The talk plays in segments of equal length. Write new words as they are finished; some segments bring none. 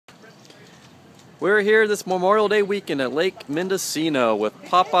We're here this Memorial Day weekend at Lake Mendocino with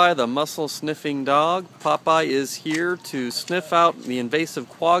Popeye the mussel-sniffing dog. Popeye is here to sniff out the invasive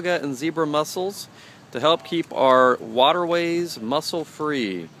quagga and zebra mussels to help keep our waterways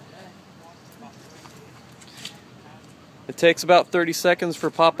mussel-free. It takes about 30 seconds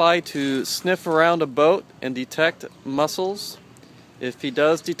for Popeye to sniff around a boat and detect mussels. If he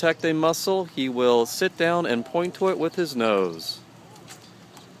does detect a mussel, he will sit down and point to it with his nose.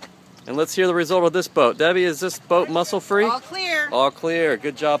 And let's hear the result of this boat. Debbie, is this boat mussel-free? All clear. All clear.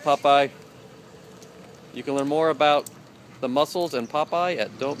 Good job, Popeye. You can learn more about the mussels and Popeye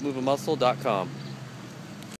at don'tmoveamussel.com.